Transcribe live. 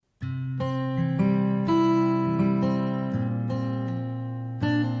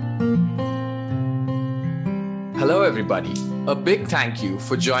Hello, everybody. A big thank you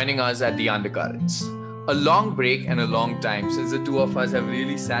for joining us at The Undercurrents. A long break and a long time since the two of us have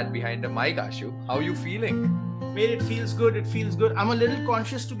really sat behind a mic, Ashu. How are you feeling? Mate, it feels good. It feels good. I'm a little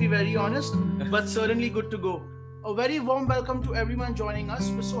conscious, to be very honest, but certainly good to go. A very warm welcome to everyone joining us.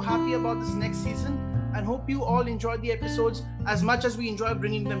 We're so happy about this next season and hope you all enjoyed the episodes as much as we enjoy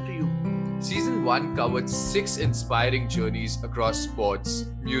bringing them to you. Season 1 covered 6 inspiring journeys across sports,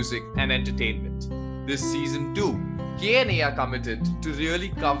 music, and entertainment. This season 2, K and A are committed to really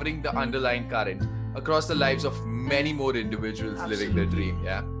covering the underlying current across the lives of many more individuals living their dream.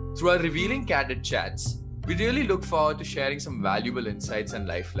 Through our revealing candid chats, we really look forward to sharing some valuable insights and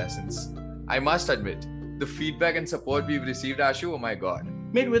life lessons. I must admit, the feedback and support we've received, Ashu, oh my God.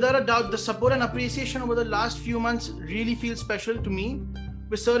 Mate, without a doubt, the support and appreciation over the last few months really feels special to me.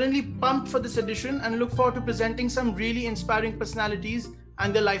 We're certainly pumped for this edition and look forward to presenting some really inspiring personalities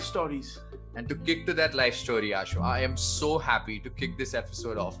and their life stories. And to kick to that life story, Ashu, I am so happy to kick this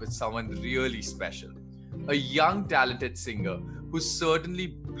episode off with someone really special. A young, talented singer who's certainly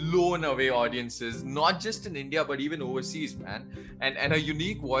blown away audiences, not just in India, but even overseas, man. And her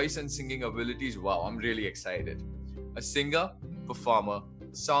unique voice and singing abilities, wow, I'm really excited. A singer, performer,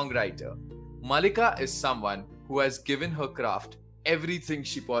 songwriter. Mallika is someone who has given her craft everything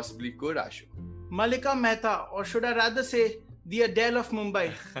she possibly could, Ashu. Mallika Mehta, or should I rather say, the Adele of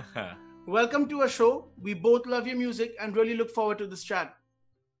Mumbai. Welcome to our show. We both love your music and really look forward to this chat.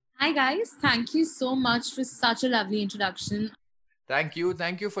 Hi guys, thank you so much for such a lovely introduction. Thank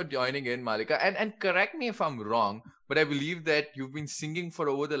you for joining in, Mallika. And correct me if I'm wrong, but I believe that you've been singing for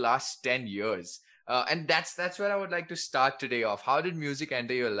over the last 10 years. And that's where I would like to start today off. How did music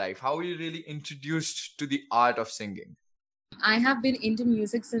enter your life? How were you really introduced to the art of singing? I have been into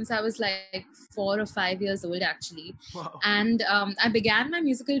music since I was like 4 or 5 years old, actually. Wow. And I began my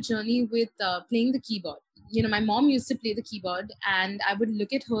musical journey with playing the keyboard. You know, my mom used to play the keyboard and I would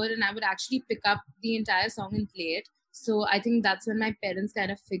look at her and I would actually pick up the entire song and play it. So I think that's when my parents kind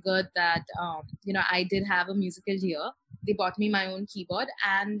of figured that, I did have a musical ear. They bought me my own keyboard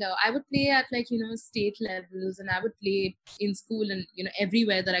and I would play at state levels, and I would play in school and,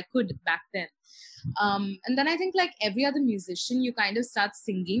 everywhere that I could back then. And then I think like every other musician, you kind of start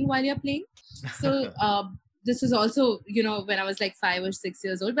singing while you're playing. So this was also, when I was like 5 or 6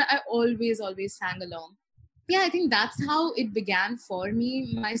 years old, but I always sang along. Yeah, I think that's how it began for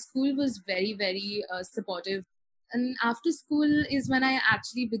me. My school was very, very supportive. And after school is when I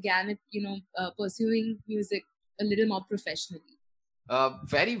actually began pursuing music a little more professionally.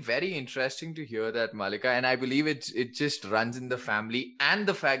 Very, very interesting to hear that, Mallika. And I believe it just runs in the family, and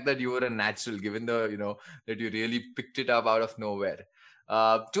the fact that you were a natural, given the, that you really picked it up out of nowhere.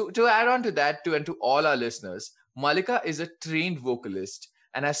 To add on to that, and to all our listeners, Mallika is a trained vocalist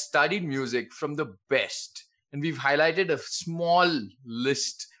and has studied music from the best. And we've highlighted a small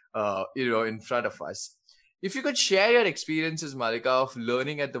list, in front of us. If you could share your experiences, Mallika, of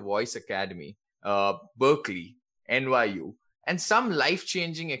learning at the Voice Academy, Berklee, NYU, and some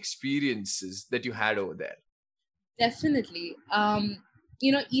life-changing experiences that you had over there. Definitely.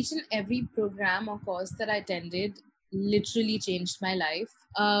 Each and every program or course that I attended literally changed my life.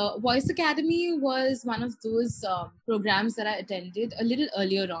 Voice Academy was one of those programs that I attended a little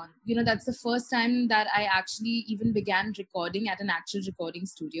earlier on. That's the first time that I actually even began recording at an actual recording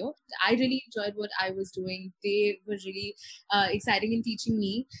studio. I really enjoyed what I was doing. They were really exciting in teaching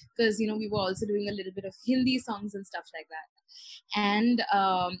me because, we were also doing a little bit of Hindi songs and stuff like that. And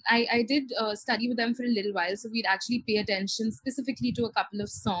I did study with them for a little while. So we'd actually pay attention specifically to a couple of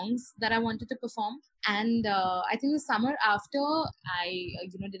songs that I wanted to perform. And I think the summer after, I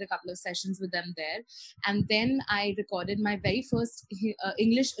did a couple of sessions with them there. And then I recorded my very first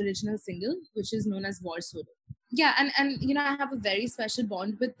English original single, which is known as Warsaw. Yeah, and I have a very special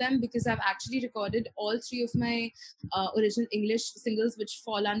bond with them because I've actually recorded all 3 of my original English singles, which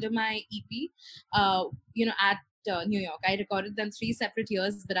fall under my EP, at New York. I recorded them 3 separate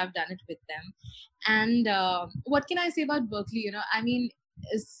years, but I've done it with them. And what can I say about Berklee?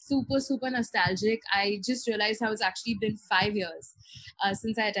 It's super, super nostalgic. I just realized how it's actually been 5 years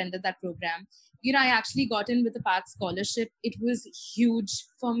since I attended that program. I actually got in with a PATH scholarship. It was huge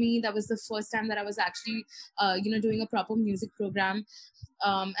for me. That was the first time that I was actually, doing a proper music program.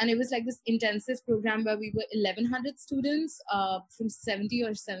 And it was like this intensive program where we were 1,100 students from 70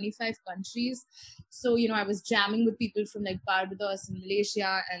 or 75 countries. So, I was jamming with people from like Barbados and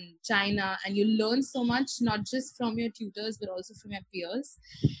Malaysia and China. And you learn so much, not just from your tutors, but also from your peers.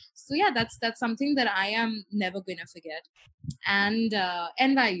 So yeah, that's something that I am never going to forget. And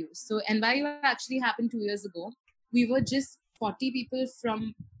NYU. So NYU actually happened 2 years ago. We were just 40 people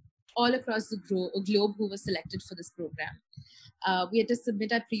from all across the globe who were selected for this program. We had to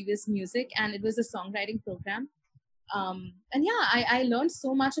submit our previous music, and it was a songwriting program. And yeah, I learned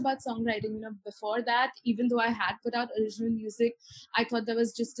so much about songwriting. Before that, even though I had put out original music, I thought there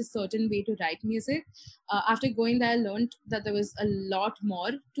was just a certain way to write music. After going there, I learned that there was a lot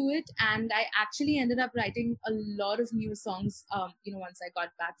more to it, and I actually ended up writing a lot of new songs. Once I got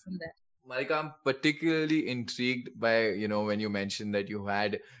back from there. Mallika, I'm particularly intrigued by, when you mentioned that you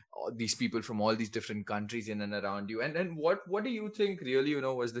had these people from all these different countries in and around you. And what do you think really,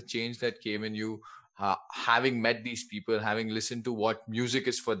 was the change that came in you, having met these people, having listened to what music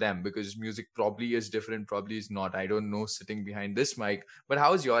is for them? Because music probably is different, probably is not. I don't know sitting behind this mic, but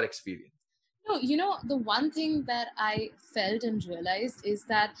how is your experience? No, the one thing that I felt and realized is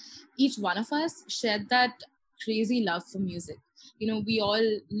that each one of us shared that crazy love for music. We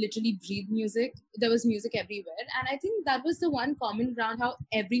all literally breathe music. There was music everywhere. And I think that was the one common ground, how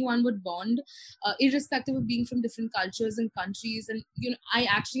everyone would bond, irrespective of being from different cultures and countries. And, I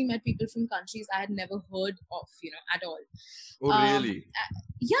actually met people from countries I had never heard of, at all. Oh, really?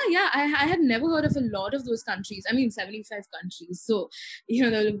 Yeah. I had never heard of a lot of those countries. I mean, 75 countries. So,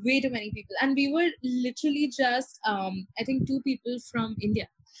 there were way too many people. And we were literally just, I think, 2 people from India.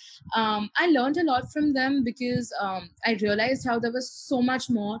 I learned a lot from them because I realized how there was so much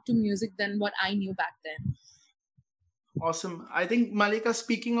more to music than what I knew back then. Awesome. I think, Mallika,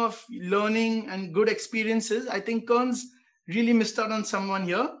 speaking of learning and good experiences, I think Kern's really missed out on someone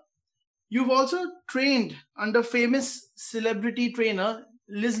here. You've also trained under famous celebrity trainer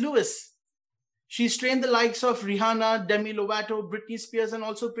Liz Lewis. She's trained the likes of Rihanna, Demi Lovato, Britney Spears, and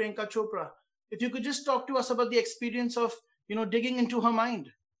also Priyanka Chopra. If you could just talk to us about the experience of, digging into her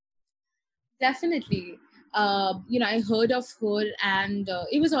mind. Definitely. I heard of her, and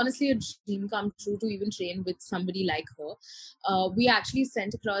it was honestly a dream come true to even train with somebody like her. We actually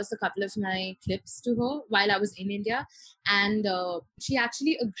sent across a couple of my clips to her while I was in India, and she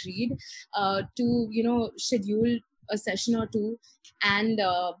actually agreed to, schedule a session or two. And,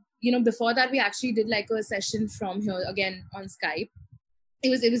 before that, we actually did like a session from here again on Skype. It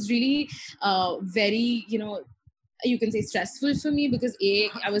was really very, you can say stressful for me because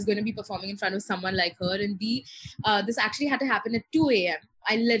A, I was going to be performing in front of someone like her, and B, this actually had to happen at 2 a.m.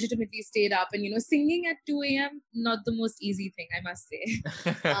 I legitimately stayed up and, singing at 2 a.m., not the most easy thing, I must say.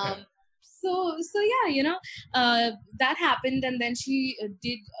 So yeah, that happened. And then she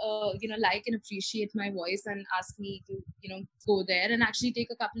did, like and appreciate my voice and asked me to, go there and actually take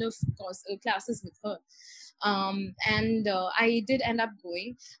a couple of classes with her. And I did end up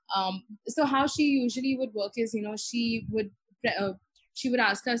going. So how she usually would work is, she would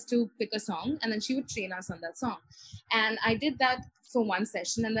ask us to pick a song, and then she would train us on that song. And I did that for one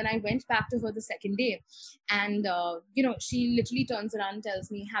session, and then I went back to her the second day, and she literally turns around and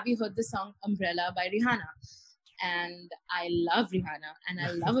tells me, "Have you heard the song Umbrella by Rihanna?" And I love Rihanna and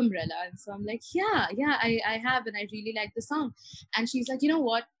I love Umbrella. And so I'm like, yeah, I have, and I really like the song. And she's like, you know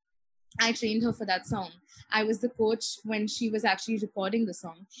what? I trained her for that song. I was the coach when she was actually recording the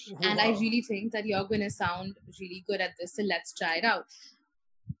song. Wow. And I really think that you're going to sound really good at this. So let's try it out.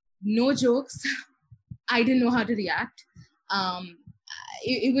 No jokes. I didn't know how to react.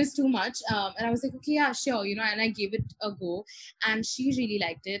 It was too much. And I was like, okay, yeah, sure. And I gave it a go, and she really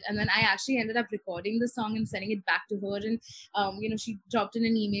liked it. And then I actually ended up recording the song and sending it back to her. And, she dropped in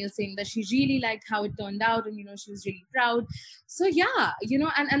an email saying that she really liked how it turned out, and, she was really proud. So yeah,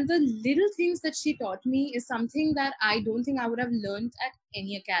 and the little things that she taught me is something that I don't think I would have learned at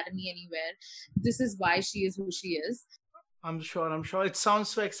any academy anywhere. This is why she is who she is. I'm sure. It sounds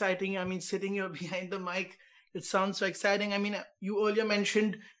so exciting. I mean, sitting here behind the mic, it sounds so exciting. I mean, you earlier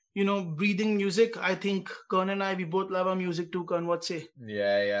mentioned, breathing music. I think Kern and I, we both love our music too. Kern, what say?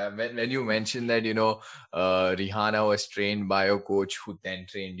 Yeah. When you mentioned that, Rihanna was trained by a coach who then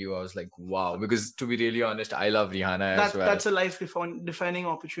trained you, I was like, wow. Because to be really honest, I love Rihanna as well. That's a life-defining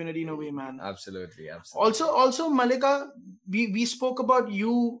opportunity in a way, man. Absolutely. Also, Mallika, we spoke about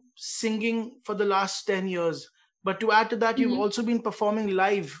you singing for the last 10 years. But to add to that, you've also been performing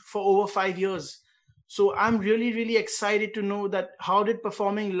live for over 5 years. So I'm really, really excited to know that how did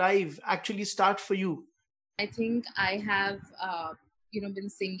performing live actually start for you? I think I have, been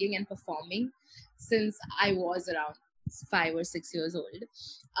singing and performing since I was around 5 or 6 years old.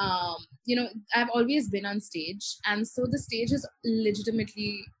 I've always been on stage. And so the stage is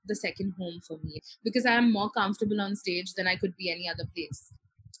legitimately the second home for me because I am more comfortable on stage than I could be any other place.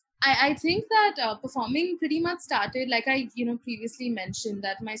 I think that performing pretty much started, like I previously mentioned,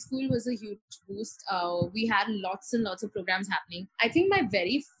 that my school was a huge boost. We had lots and lots of programs happening. I think my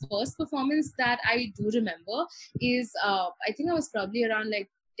very first performance that I do remember is I think I was probably around like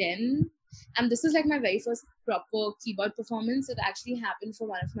 10. And this was like my very first proper keyboard performance. It actually happened for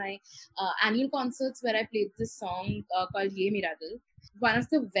one of my annual concerts where I played this song called Ye Mera Dil. One of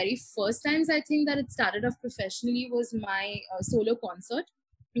the very first times I think that it started off professionally was my solo concert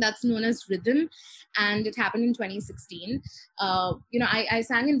that's known as Rhythm, and it happened in 2016. I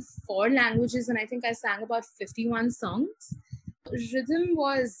sang in 4 languages, and I think I sang about 51 songs. Rhythm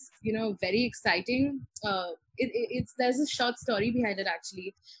was, very exciting. It's there's a short story behind it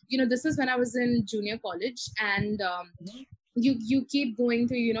actually. This is when I was in junior college, and you keep going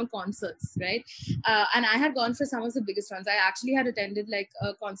to concerts, right? And I had gone for some of the biggest ones. I actually had attended like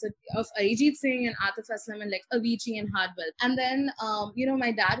a concert of Arijit Singh and Atif Aslam and like Avicii and Hardwell. And then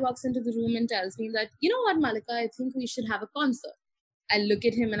my dad walks into the room and tells me that, you know what, Mallika, I think we should have a concert. I look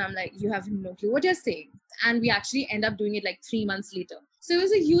at him and I'm like, you have no clue what you're saying. And we actually end up doing it like 3 months later. So it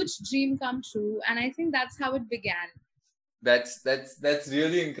was a huge dream come true, and I think that's how it began. That's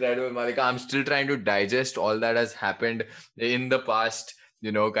really incredible, Mallika. I'm still trying to digest all that has happened in the past,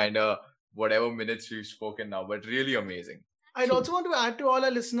 kind of whatever minutes we've spoken now, but really amazing. I'd also want to add to all our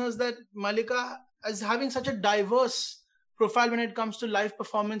listeners that Mallika is having such a diverse profile when it comes to live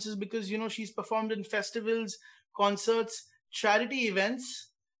performances, because she's performed in festivals, concerts, charity events,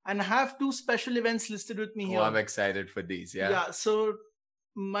 and I have 2 special events listed with me here. I'm excited for these. Yeah. So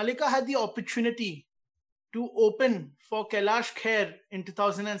Mallika had the opportunity to open for Kailash Kher in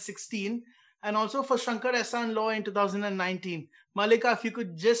 2016 and also for Shankar Ehsaan Loy in 2019. Mallika, if you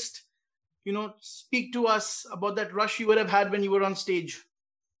could just, speak to us about that rush you would have had when you were on stage.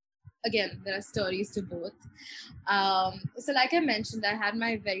 Again, there are stories to both. So like I mentioned, I had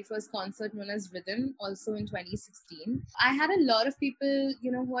my very first concert known as Rhythm also in 2016. I had a lot of people,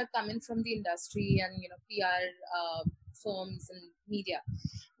 who had come in from the industry and, PR firms and media.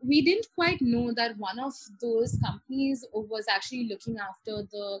 We didn't quite know that one of those companies was actually looking after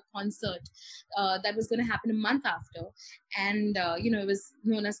the concert that was going to happen a month after. And, it was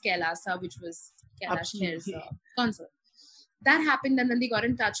known as Kailasa, which was Kailash Kher's concert. That happened, and then they got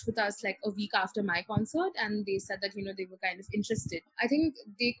in touch with us like a week after my concert, and they said that they were kind of interested. I think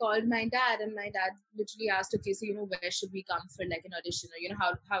they called my dad, and my dad literally asked, okay, so where should we come for like an audition,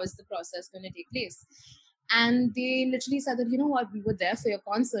 or how is the process going to take place? And they literally said that, what, we were there for your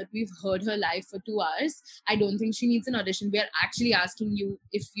concert, we've heard her live for 2 hours, I don't think she needs an audition, we are actually asking you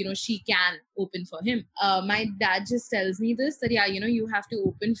if she can open for him. My dad just tells me this, that you have to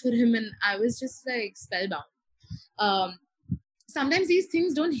open for him, and I was just like spellbound. Sometimes these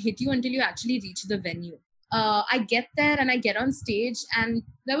things don't hit you until you actually reach the venue. I get there and I get on stage, and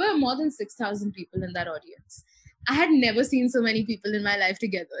there were more than 6,000 people in that audience. I had never seen so many people in my life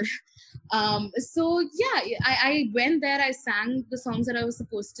together. I went there, I sang the songs that I was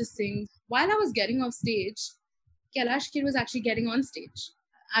supposed to sing. While I was getting off stage, Kailash Kher was actually getting on stage.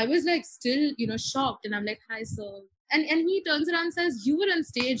 I was like still, shocked, and I'm like, hi sir. And he turns around and says, you were on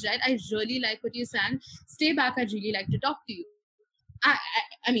stage, right? I really like what you sang. Stay back, I'd really like to talk to you.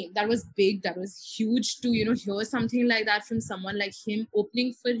 I mean, that was big, that was huge to, hear something like that from someone like him,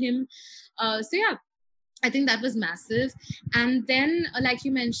 opening for him. I think that was massive. And then, like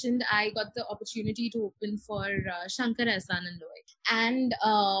you mentioned, I got the opportunity to open for Shankar Ehsaan and Loy. And,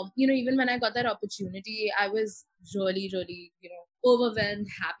 even when I got that opportunity, I was really, really, overwhelmed,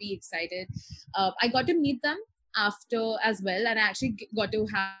 happy, excited. I got to meet them after as well, and I actually got to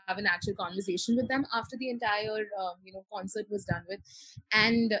have an actual conversation with them after the entire concert was done with.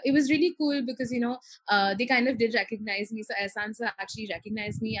 And it was really cool because they kind of did recognize me. So Ehsaan sir actually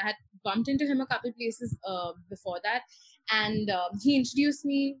recognized me. I had bumped into him a couple places before that, and he introduced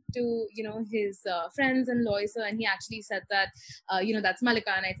me to his friends and Loy sir, and he actually said that that's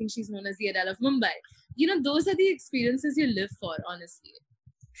Mallika, and I think she's known as the Adele of Mumbai. Those are the experiences you live for, honestly.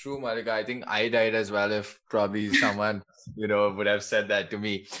 True, Mallika. I think I died as well if probably someone, would have said that to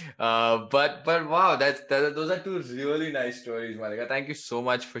me. But wow, those are 2 really nice stories, Mallika. Thank you so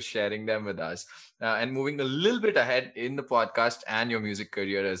much for sharing them with us. And moving a little bit ahead in the podcast and your music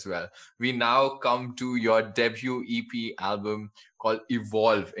career as well, we now come to your debut EP album called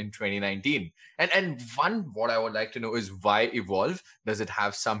Evolve in 2019. And what I would like to know is, why Evolve? Does it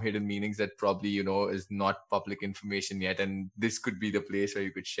have some hidden meanings that probably, is not public information yet? And this could be the place where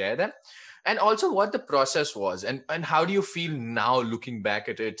you could share them. And also what the process was, and how do you feel now looking back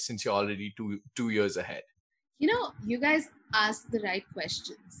at it, since you're already two years ahead? You guys asked the right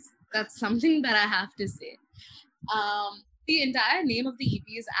questions. That's something that I have to say. The entire name of the EP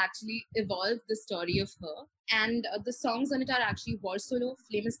is actually Evolve, the Story of Her. And the songs on it are actually War Solo,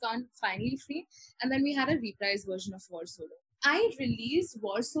 Flame is Gone, Finally Free. And then we had a reprise version of War Solo. I released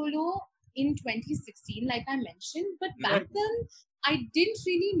War Solo in 2016, like I mentioned. But back then, I didn't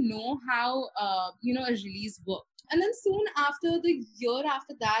really know how a release worked. And then soon after, the year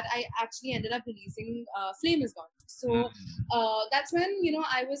after that, I actually ended up releasing Flame Is Gone. So that's when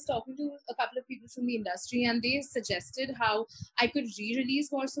I was talking to a couple of people from the industry, and they suggested how I could re-release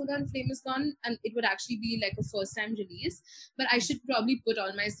Warsoda and Flame Is Gone, and it would actually be like a first-time release. But I should probably put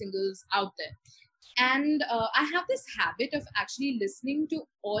all my singles out there. And I have this habit of actually listening to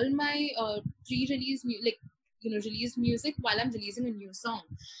all my pre-release released music while I'm releasing a new song.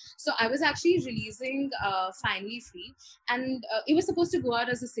 So I was actually releasing Finally Free, and it was supposed to go out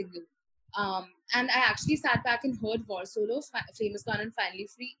as a single. And I actually sat back and heard War Solo, Famous Gone, and Finally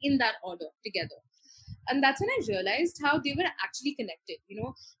Free in that order together. And that's when I realized how they were actually connected.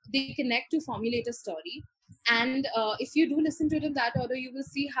 They connect to formulate a story. And if you do listen to it in that order, you will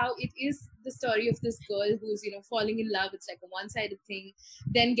see how it is the story of this girl who's falling in love. It's like a one-sided thing,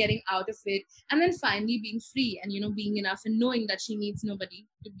 then getting out of it, and then finally being free, and being enough, and knowing that she needs nobody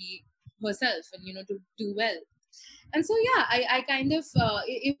to be herself, and to do well. And so yeah, I kind of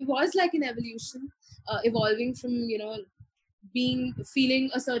it was like an evolution, evolving from feeling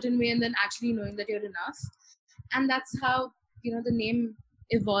a certain way, and then actually knowing that you're enough. And that's how the name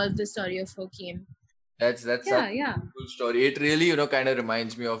evolved, the story of her came. That's such a cool story. It really, kind of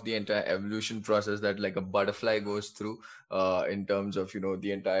reminds me of the entire evolution process that like a butterfly goes through, in terms of,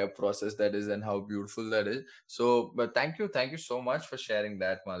 the entire process that is and how beautiful that is. So, but thank you so much for sharing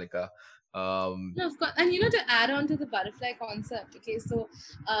that, Mallika. No, of course. And to add on to the butterfly concept, okay, so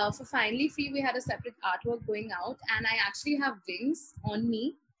for Finally Free, we had a separate artwork going out, and I actually have wings on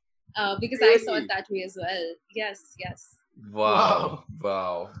me because really? I saw it that way as well. Yes. Wow.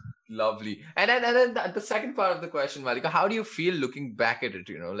 Lovely. And then the second part of the question, Mallika, how do you feel looking back at it?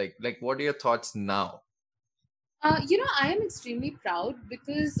 Like what are your thoughts now? I am extremely proud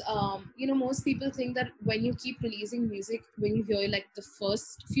because, most people think that when you keep releasing music, when you hear like the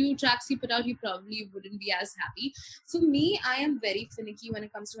first few tracks you put out, you probably wouldn't be as happy. For me, I am very finicky when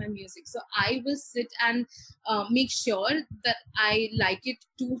it comes to my music. So I will sit and make sure that I like it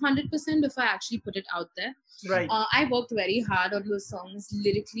 200% before I actually put it out there. Right. I worked very hard on those songs,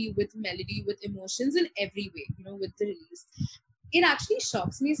 lyrically, with melody, with emotions, in every way, with the release. It actually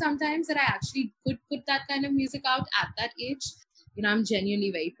shocks me sometimes that I actually could put that kind of music out at that age. I'm genuinely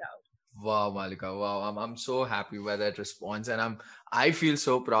very proud. Wow, Mallika. Wow. I'm so happy by that response. And I feel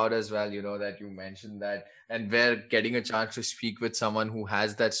so proud as well, that you mentioned that. And we're getting a chance to speak with someone who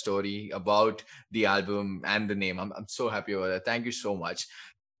has that story about the album and the name. I'm so happy about that. Thank you so much.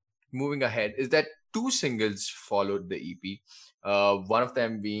 Moving ahead, is that 2 singles followed the EP. One of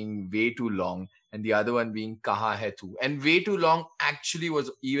them being Way Too Long and the other one being Kaha Hai Tu. And Way Too Long actually was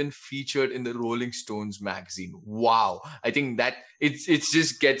even featured in the Rolling Stones magazine. Wow. I think that it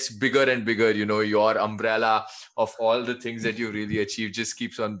just gets bigger and bigger. Your umbrella of all the things that you really achieved just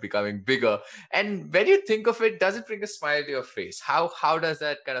keeps on becoming bigger. And when you think of it, does it bring a smile to your face? How does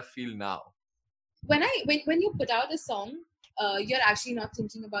that kind of feel now? When you put out a song, you're actually not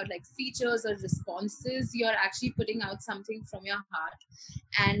thinking about like features or responses. You're actually putting out something from your heart.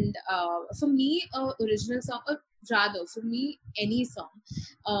 And for me, original song, or rather for me, any song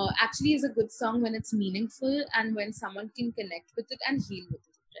actually is a good song when it's meaningful and when someone can connect with it and heal with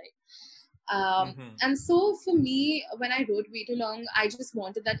it, right? And so for me, when I wrote Way Too Long, I just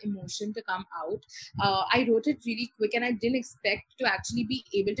wanted that emotion to come out. I wrote it really quick, and I didn't expect to actually be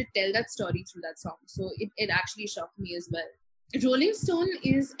able to tell that story through that song. So it actually shocked me as well. Rolling Stone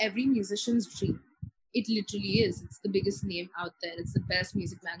is every musician's dream. It literally is. It's the biggest name out there. It's the best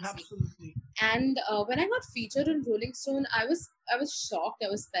music magazine. Absolutely. And when I got featured in Rolling Stone, I was shocked. I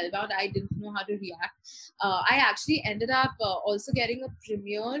was spellbound. I didn't know how to react. I actually ended up also getting a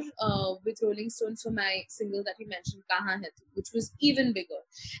premiere with Rolling Stone for my single that you mentioned, Kaha Hai Tu, which was even bigger.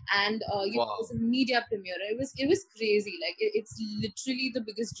 And Wow. It was a media premiere. It was crazy. Like it's literally the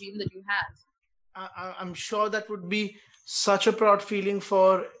biggest dream that you have. I'm sure that would be such a proud feeling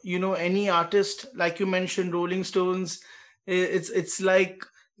for any artist. Like you mentioned, Rolling Stones. It's like,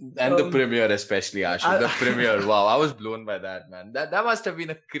 and the premiere, especially, Ashu, the premiere. Wow, I was blown by that, man. That must have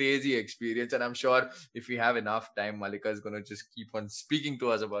been a crazy experience, and I'm sure if we have enough time, Mallika is going to just keep on speaking to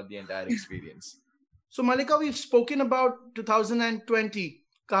us about the entire experience. So, Mallika, we've spoken about 2020,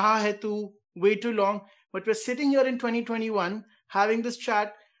 Kaha Hai Tu, Way Too Long, but we're sitting here in 2021 having this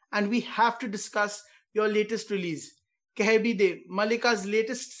chat, and we have to discuss your latest release, Keh Bhi De, Mallika's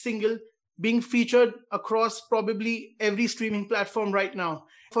latest single, being featured across probably every streaming platform right now.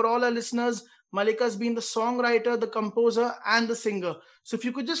 For all our listeners, Mallika's been the songwriter, the composer, and the singer. So if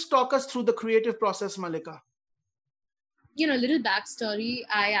you could just talk us through the creative process, Mallika. Little backstory.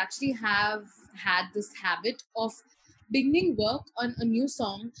 I actually have had this habit of beginning work on a new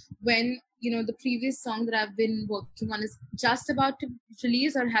song when the previous song that I've been working on is just about to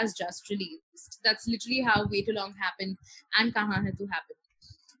release or has just released. That's literally how Way Too Long happened and Kahan Hai Tu happened.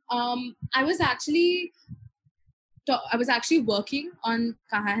 I was actually working on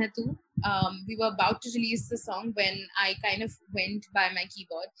Kahan Hai Tu. We were about to release the song when I kind of went by my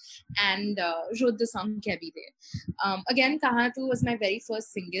keyboard and wrote the song Kebi De. Again, Kahan Hai Tu was my very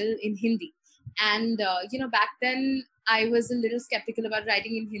first single in Hindi. And, back then I was a little skeptical about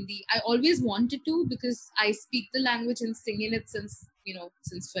writing in Hindi. I always wanted to because I speak the language and sing in it since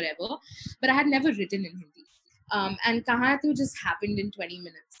forever. But I had never written in Hindi. And Kahan Hai Tu just happened in 20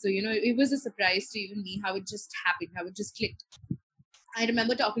 minutes. So, it was a surprise to even me how it just happened, how it just clicked. I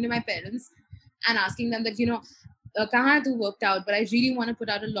remember talking to my parents and asking them that, Kahan Hai Tu worked out, but I really want to put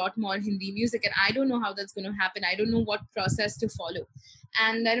out a lot more Hindi music and I don't know how that's going to happen. I don't know what process to follow.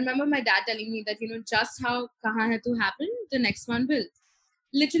 And I remember my dad telling me that, just how Kahan Hai Tu happened, the next one will.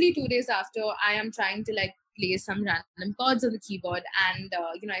 Literally 2 days after, I am trying to play some random chords on the keyboard and,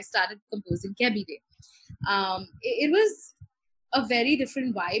 I started composing Kebi De. It was a very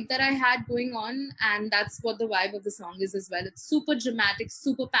different vibe that I had going on, and that's what the vibe of the song is as well. It's super dramatic,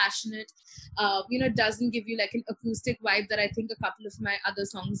 super passionate. It doesn't give you an acoustic vibe that I think a couple of my other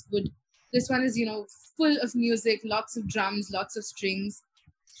songs would. This one is, full of music, lots of drums, lots of strings,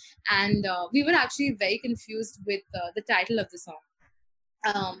 and we were actually very confused with the title of the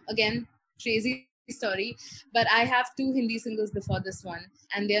song. Again, crazy story, but I have 2 Hindi singles before this one,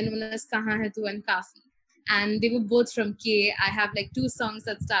 and they are known as Kahan Hai Tu and Kafi. And they were both from K. I have 2 songs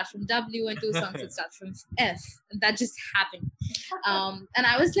that start from W and 2 songs that start from F. And that just happened. And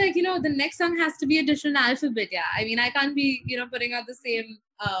I was like, the next song has to be a different alphabet. Yeah, I mean, I can't be, putting out the same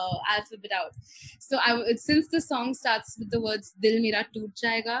alphabet out. So since the song starts with the words Dil Mera Toot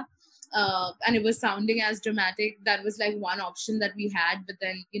Jayega, and it was sounding as dramatic, that was one option that we had. But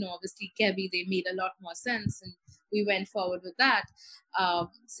then, obviously Kebi, they made a lot more sense and we went forward with that.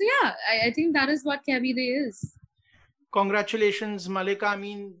 So yeah, I think that is what Kebi De is. Congratulations, Mallika. I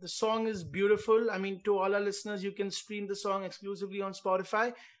mean, the song is beautiful. I mean, to all our listeners, you can stream the song exclusively on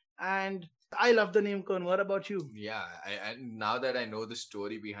Spotify. And I love the name Kern. What about you? Yeah, I now that I know the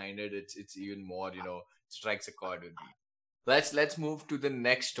story behind it, it's even more, strikes a chord with me. Let's move to the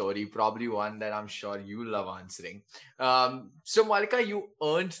next story, probably one that I'm sure you love answering. So Mallika, you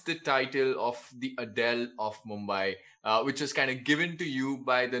earned the title of the Adele of Mumbai, which was kind of given to you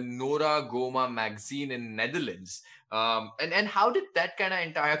by the Nora Goma magazine in Netherlands. And how did that kind of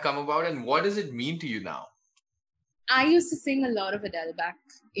entire come about, and what does it mean to you now? I used to sing a lot of Adele back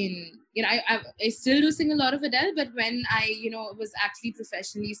in, I still do sing a lot of Adele, but when I, was actually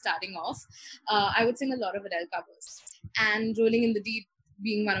professionally starting off, I would sing a lot of Adele covers. And Rolling in the Deep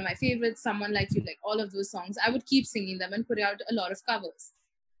being one of my favorites, Someone Like You, all of those songs, I would keep singing them and put out a lot of covers.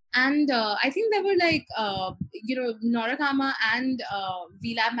 And I think there were Nora Kama and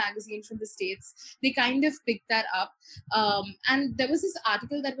VLab magazine from the States. They kind of picked that up. And there was this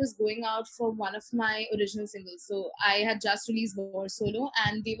article that was going out for one of my original singles. So I had just released War Solo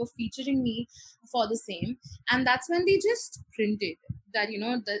and they were featuring me for the same. And that's when they just printed that,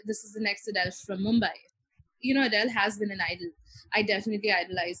 this is the next Adele from Mumbai. Adele has been an idol. I definitely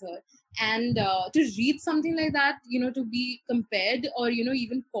idolize her. And to read something like that, to be compared or,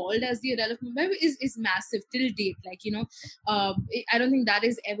 even called as the Adele of Mumbai is massive till date. I don't think that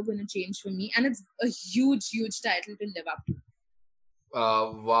is ever going to change for me. And it's a huge, huge title to live up to.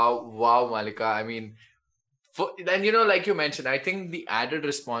 Wow, Mallika. I mean, then, like you mentioned, I think the added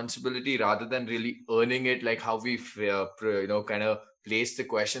responsibility rather than really earning it, like how we, kind of place the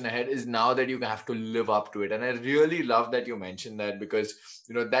question ahead, is now that you have to live up to it. And I really love that you mentioned that because,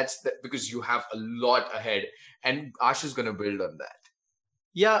 because you have a lot ahead and Asha's going to build on that.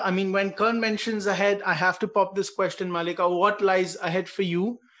 Yeah, I mean, when Kern mentions ahead, I have to pop this question, Mallika. What lies ahead for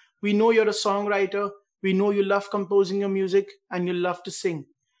you? We know you're a songwriter. We know you love composing your music and you love to sing.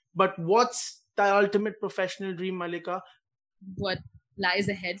 But what's the ultimate professional dream, Mallika? What lies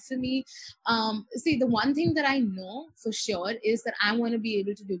ahead for me? See, the one thing that I know for sure is that I want to be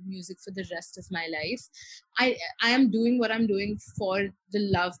able to do music for the rest of my life. I am doing what I'm doing for the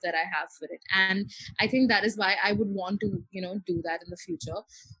love that I have for it. And I think that is why I would want to, do that in the future.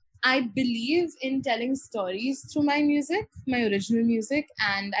 I believe in telling stories through my music, my original music.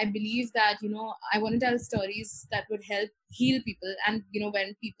 And I believe that, I want to tell stories that would help heal people and,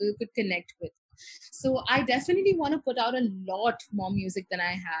 when people could connect with. So I definitely want to put out a lot more music than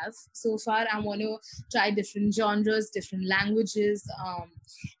I have so far. I want to try different genres, different languages,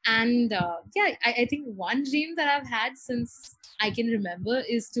 and yeah, I think one dream that I've had since I can remember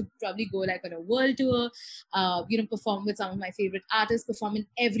is to probably go like on a world tour, perform with some of my favorite artists, perform in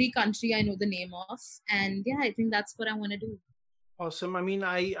every country I know the name of, and yeah, I think that's what I want to do. Awesome. I mean,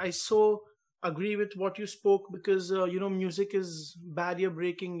 I so agree with what you spoke, because music is barrier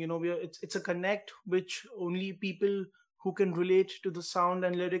breaking. It's a connect which only people who can relate to the sound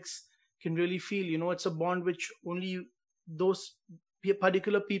and lyrics can really feel. It's a bond which only those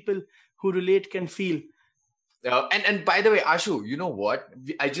particular people who relate can feel. And by the way, Ashu, you know what?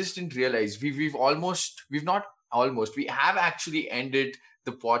 I just didn't realize we have actually ended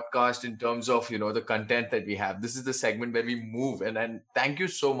the podcast in terms of the content that we have. This is the segment where we move, and thank you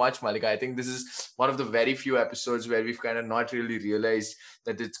so much, Mallika. I think this is one of the very few episodes where we've kind of not really realized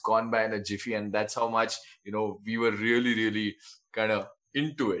that it's gone by in a jiffy, and that's how much we were really, really kind of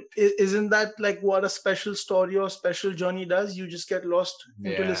into it. Isn't that like what a special story or special journey does? You just get lost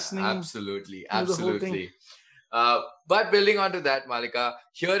into listening. Absolutely, to the whole thing. absolutely. But building onto that, Mallika,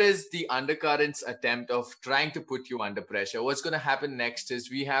 here is the undercurrents attempt of trying to put you under pressure. What's going to happen next is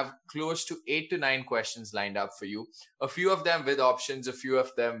we have close to 8 to 9 questions lined up for you. A few of them with options, a few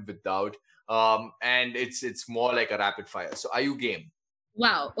of them without. And it's more like a rapid fire. So are you game?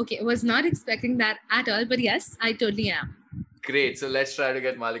 Wow. Okay. I was not expecting that at all, but yes, I totally am. Great. So let's try to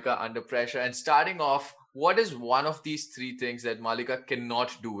get Mallika under pressure. And starting off, what is one of these 3 things that Mallika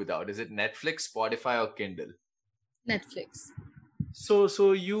cannot do without? Is it Netflix, Spotify, or Kindle? Netflix.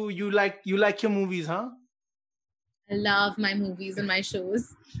 So you like your movies, huh? I love my movies and my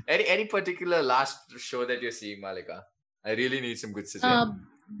shows. Any particular last show that you're seeing, Mallika? I really need some good suggestions.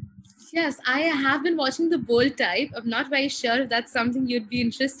 Yes, I have been watching The Bold Type. I'm not very sure if that's something you'd be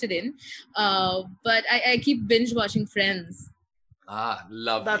interested in, but I keep binge watching Friends.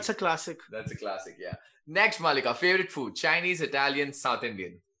 Lovely. That's a classic. That's a classic, yeah. Next, Mallika, favorite food: Chinese, Italian, South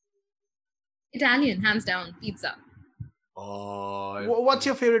Indian? Italian, hands down, pizza. Oh, What's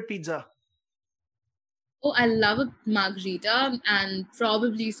your favorite pizza? Oh, I love a margarita and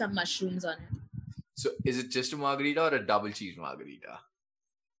probably some mushrooms on it. So is it just a margarita or a double cheese margarita?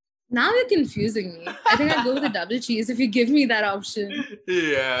 Now you're confusing me. I think I'll go with a double cheese if you give me that option.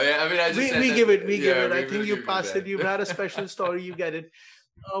 Yeah. I mean, we give it. I think you pass it. You've had a special story. You get it.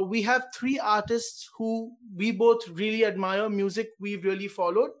 We have 3 artists who we both really admire. Music we've really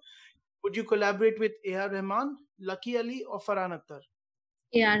followed. Would you collaborate with A.R. Rahman, Lucky Ali, or Farhan Akhtar?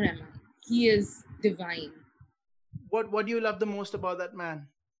 A.R. Rahman. He is divine. What do you love the most about that man?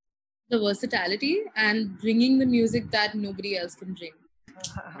 The versatility and bringing the music that nobody else can bring.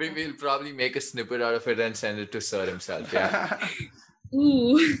 We will probably make a snippet out of it and send it to Sir himself. Yeah.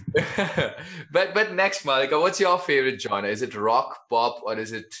 Ooh. but next, Mallika, what's your favorite genre? Is it rock, pop, or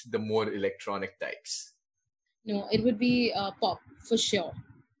is it the more electronic types? No, it would be pop for sure.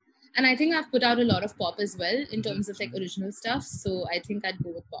 And I think I've put out a lot of pop as well in terms of like original stuff. So I think I'd go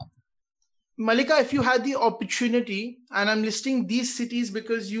with pop. Mallika, if you had the opportunity, and I'm listing these cities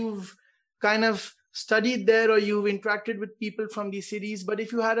because you've kind of studied there or you've interacted with people from these cities, but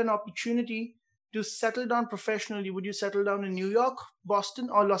if you had an opportunity to settle down professionally, would you settle down in New York, Boston,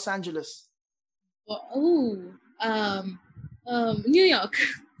 or Los Angeles? New York.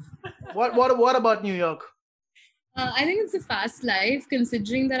 What about New York? I think it's a fast life.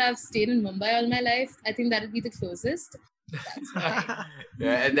 Considering that I've stayed in Mumbai all my life, I think that would be the closest. That's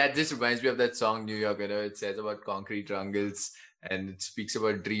yeah, and that just reminds me of that song New York. It says about concrete jungles and it speaks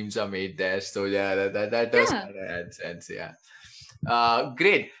about dreams are made there. So yeah, that does kind of add sense. Yeah.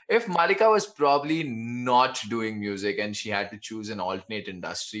 Great. If Mallika was probably not doing music and she had to choose an alternate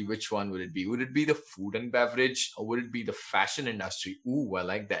industry, which one would it be? Would it be the food and beverage, or would it be the fashion industry? Ooh, I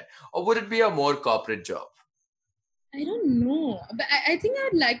like that. Or would it be a more corporate job? I don't know, but I think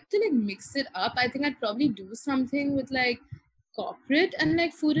I'd like to like mix it up. I think I'd probably do something with like corporate and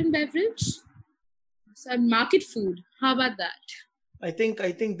like food and beverage. So I'd market food. How about that? I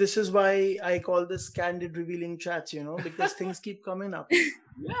think this is why I call this candid revealing chats, because things keep coming up.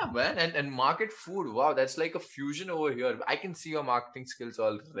 Yeah, man. And market food. Wow, that's like a fusion over here. I can see your marketing skills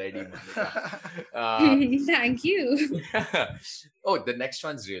already. Thank you. Oh, the next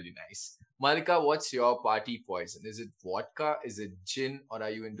one's really nice. Mallika, what's your party poison? Is it vodka? Is it gin? Or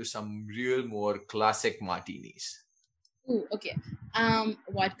are you into some real more classic martinis? Ooh, okay.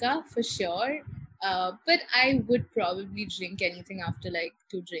 Vodka for sure. But I would probably drink anything after like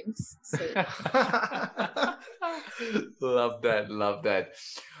 2 drinks. So. Love that.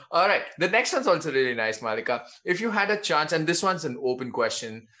 All right. The next one's also really nice, Mallika. If you had a chance, and this one's an open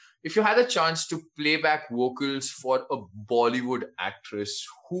question, If you had a chance to play back vocals for a Bollywood actress,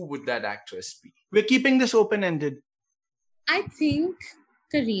 who would that actress be? We're keeping this open-ended. I think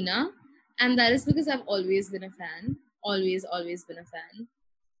Karina, and that is because I've always been a fan. Always been a fan.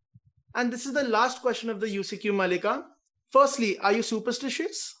 And this is the last question of the UCQ, Mallika. Firstly, are you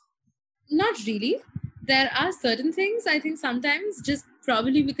superstitious? Not really. There are certain things, I think sometimes just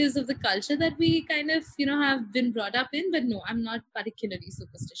probably because of the culture that we kind of, have been brought up in. But no, I'm not particularly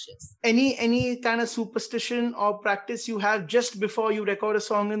superstitious. Any kind of superstition or practice you have just before you record a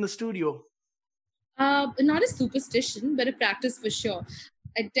song in the studio? Not a superstition, but a practice for sure.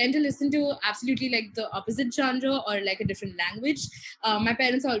 I tend to listen to absolutely like the opposite genre or like a different language. My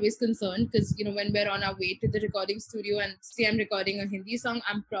parents are always concerned because, when we're on our way to the recording studio and say I'm recording a Hindi song,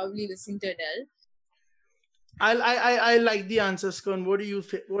 I'm probably listening to Adele. I like the answer, Skun. What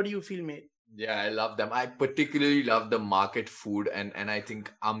do you feel, mate? Yeah, I love them. I particularly love the market food, and I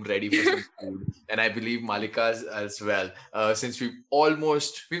think I'm ready for some food. And I believe Mallika's as well. Since we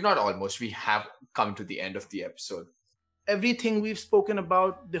have come to the end of the episode. Everything we've spoken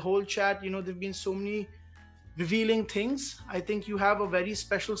about, the whole chat, there've been so many revealing things. I think you have a very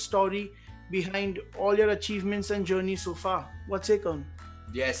special story behind all your achievements and journey so far. What's it on?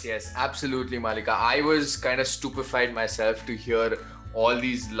 Yes, absolutely, Mallika. I was kind of stupefied myself to hear all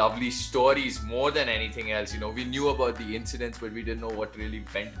these lovely stories more than anything else. We knew about the incidents, but we didn't know what really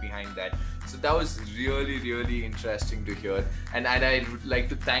went behind that. So that was really, really interesting to hear. And I'd like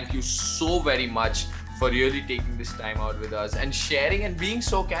to thank you so very much for really taking this time out with us and sharing and being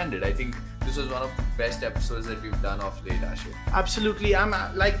so candid. I think this was one of the best episodes that we've done of late, Ashit. Absolutely. I'm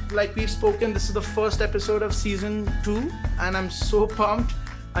like we've spoken, this is the first episode of season 2 and I'm so pumped.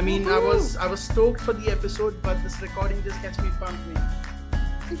 I mean, I was stoked for the episode, but this recording just gets me pumped, man.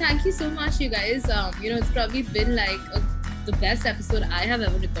 Thank you so much, you guys. It's probably been like the best episode I have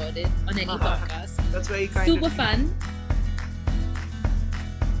ever recorded on any podcast. That's very kind. Super fun.